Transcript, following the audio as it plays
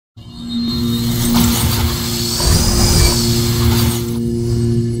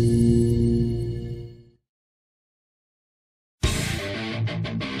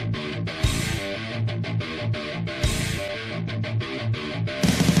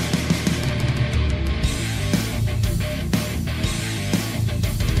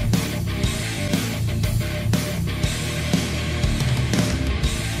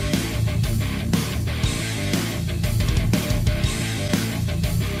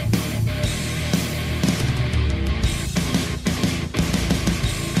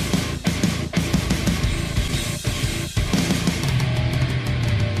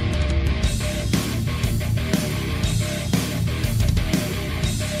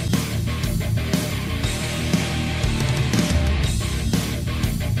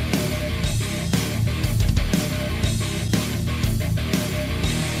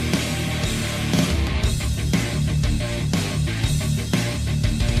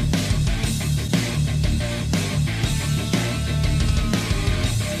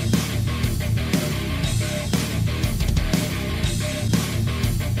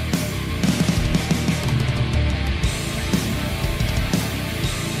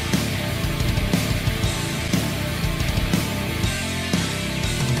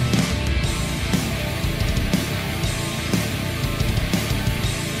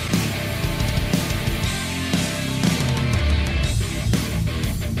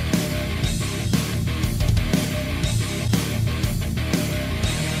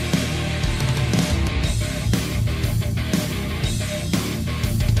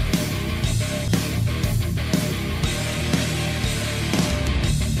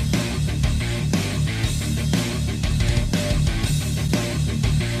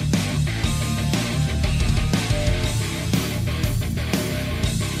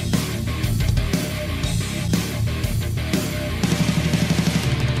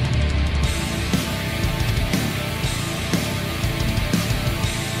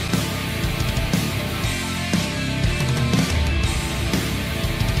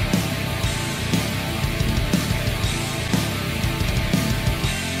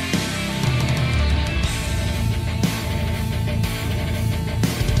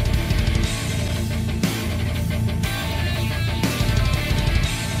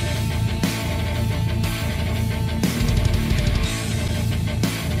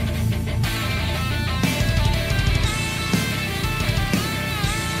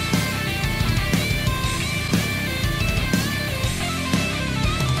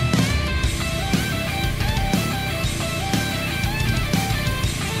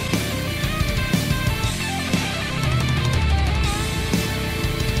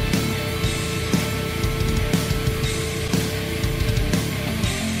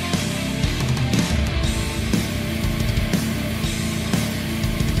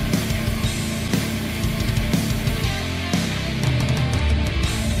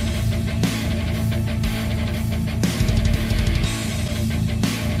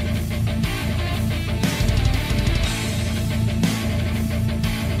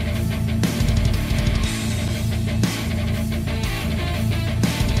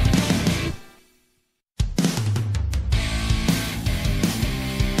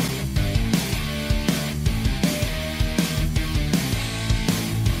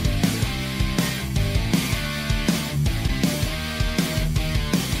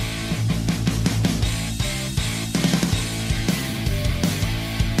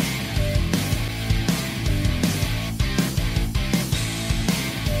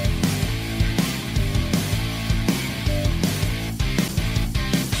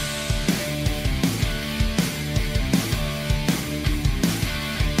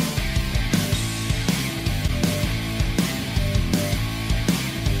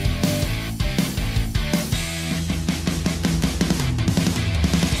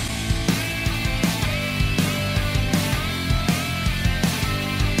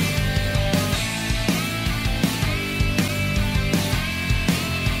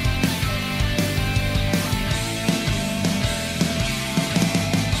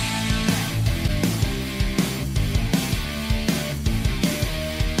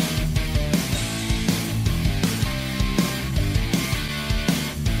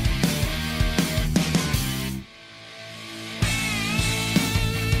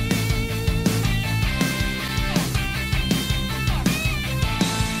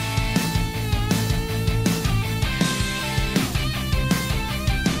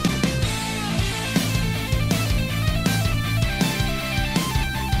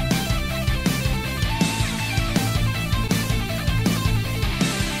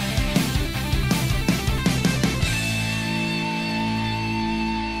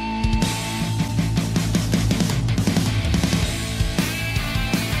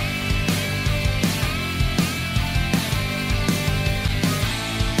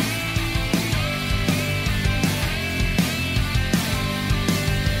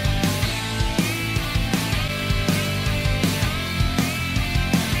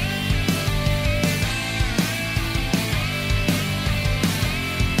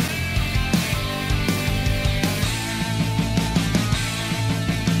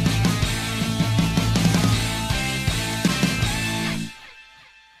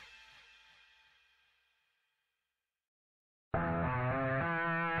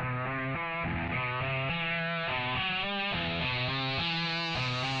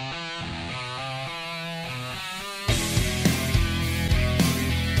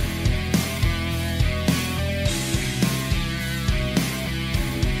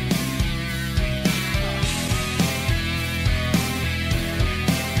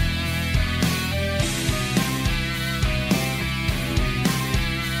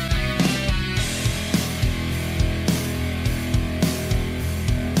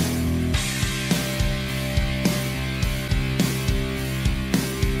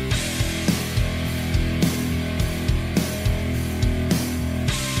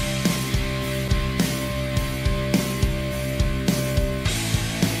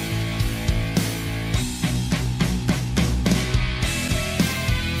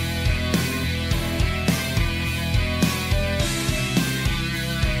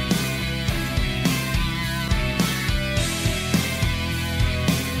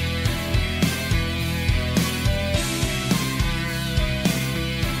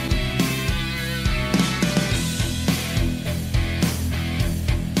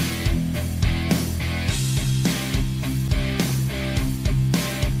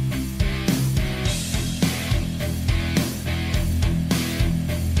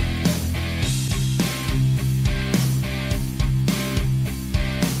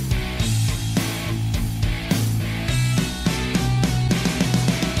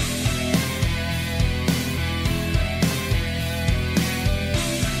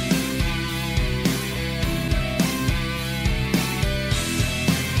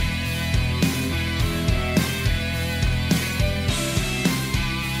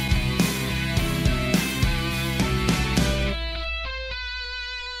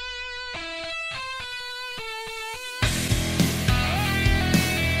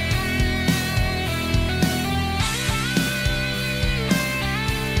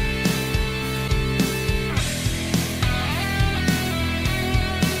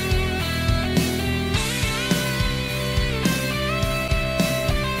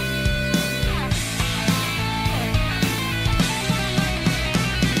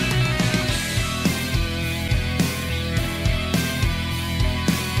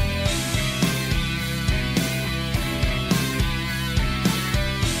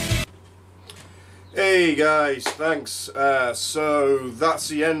Hey guys, thanks. So that's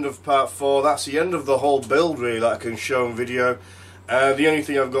the end of part 4. That's the end of the whole build really that I can show on video. The only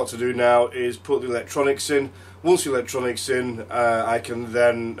thing I've got to do now is put the electronics in. Once the electronics in, I can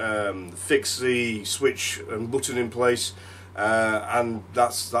then fix the switch and button in place, and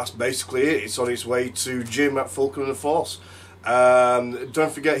that's basically it. It's on its way to Jim at Fulcrum The Force.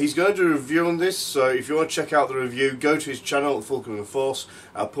 Don't forget, he's going to do a review on this, so if you want to check out the review, go to his channel at Fulcrum The Force.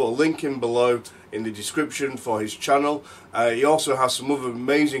 I'll put a link in below in the description for his channel. He also has some other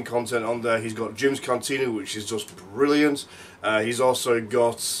amazing content on there. He's got Jim's Cantina, which is just brilliant. He's also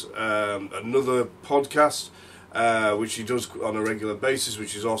got another podcast which he does on a regular basis,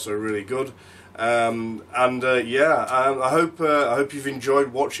 which is also really good. I hope you've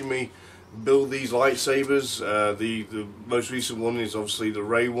enjoyed watching me build these lightsabers. The most recent one is obviously the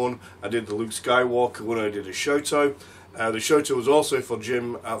Rey one. I did the Luke Skywalker one. I did a Shoto. The Shoto was also for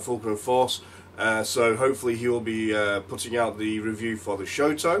Jim at Fulcrum Force, so hopefully he will be putting out the review for the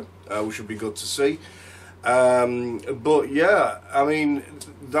Shoto, which will be good to see. But yeah, I mean,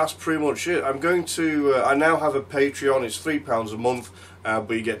 that's pretty much it. I'm going to I now have a Patreon. It's £3 a month,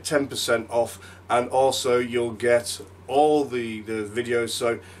 but you get 10% off, and also you'll get all the videos.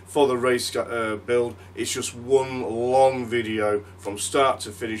 So for the race build, it's just one long video from start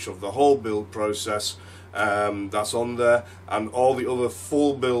to finish of the whole build process. That's on there, and all the other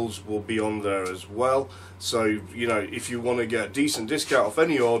full builds will be on there as well. So you know, if you want to get a decent discount off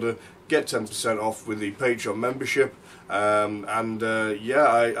any order, get 10% off with the Patreon membership.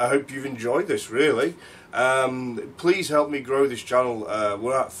 Yeah, I hope you've enjoyed this really. Please help me grow this channel.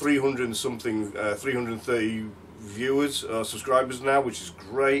 We're at 300 and something, 330 viewers, subscribers now, which is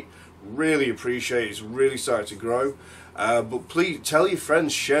great. Really appreciate it. It's really starting to grow. But please tell your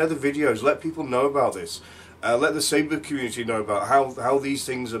friends, share the videos, let people know about this. Let the Saber community know about how these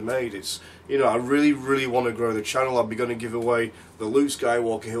things are made. It's, you know, I really want to grow the channel. I'll be going to give away the Luke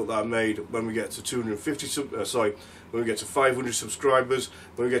Skywalker hilt that I made when we get to when we get to 500 subscribers.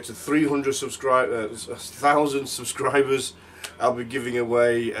 When we get to 300 subscribers, 1,000 subscribers, I'll be giving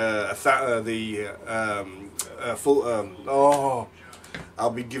away I'll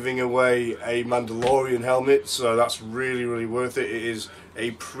be giving away a Mandalorian helmet, so that's really worth it. It is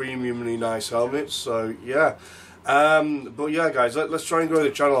a premiumly nice helmet, so yeah. But yeah guys, let's try and grow the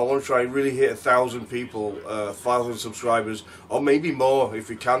channel. I want to try and really hit 1,000 people, 500 subscribers, or maybe more if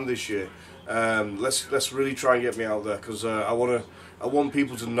we can this year. Let's really try and get me out there, because I want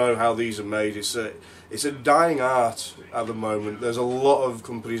people to know how these are made. It's a dying art at the moment. There's a lot of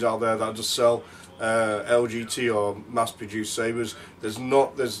companies out there that just sell LGT or mass-produced sabers. There's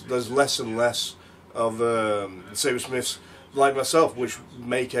less and less of sabersmiths like myself, which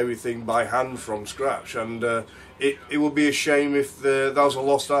make everything by hand from scratch, and it would be a shame if that was a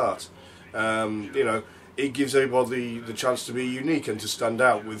lost art. You know, it gives everybody the chance to be unique and to stand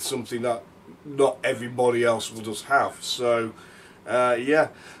out with something that not everybody else will just have. So yeah,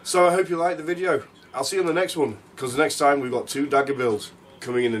 so I hope you liked the video. I'll see you on the next one, because the next time we've got 2 dagger builds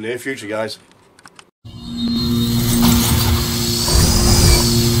coming in the near future, guys.